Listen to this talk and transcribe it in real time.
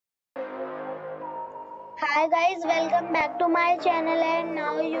Hi guys, welcome back to my channel and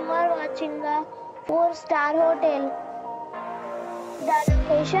now you are watching a 4-star hotel. The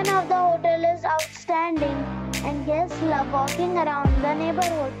location of the hotel is outstanding and guests love walking around the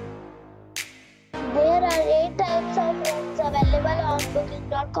neighborhood. There are 8 types of rooms available on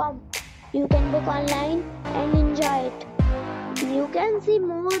booking.com. You can book online and enjoy it. You can see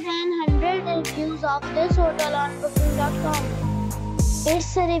more than 100 reviews of this hotel on booking.com.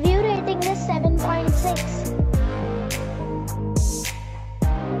 Its review rating is 7.6.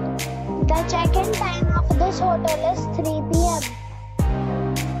 The check-in time of this hotel is 3 p.m.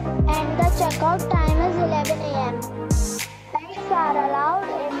 and the checkout time is 11 a.m. Pets are allowed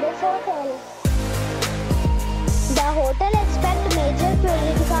in this hotel. The hotel accepts major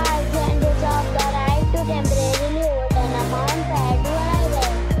credit cards and reserves the right to temporarily hold an amount prior to arrival.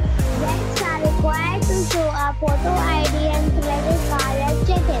 Guests are required to show a photo ID and credit card at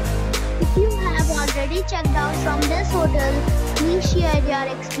check-in. If you have already checked out from this hotel, please share your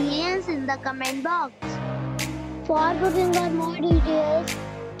experience in the comment box. For booking or more details,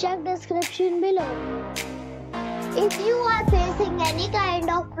 check description below. If you are facing any kind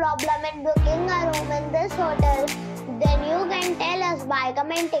of problem in booking a room in this hotel, then you can tell us by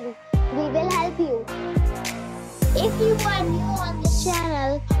commenting. We will help you. If you are new on this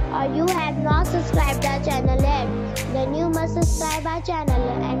channel or you have not subscribed our channel yet, then you must subscribe our channel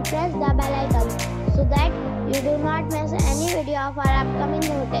and press the bell icon so that you do not miss any video of our upcoming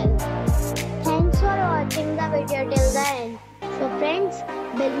hotel. Thanks for watching the video till the end. So friends,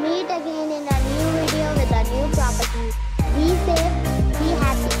 we'll meet again in a new video with a new property. Be safe.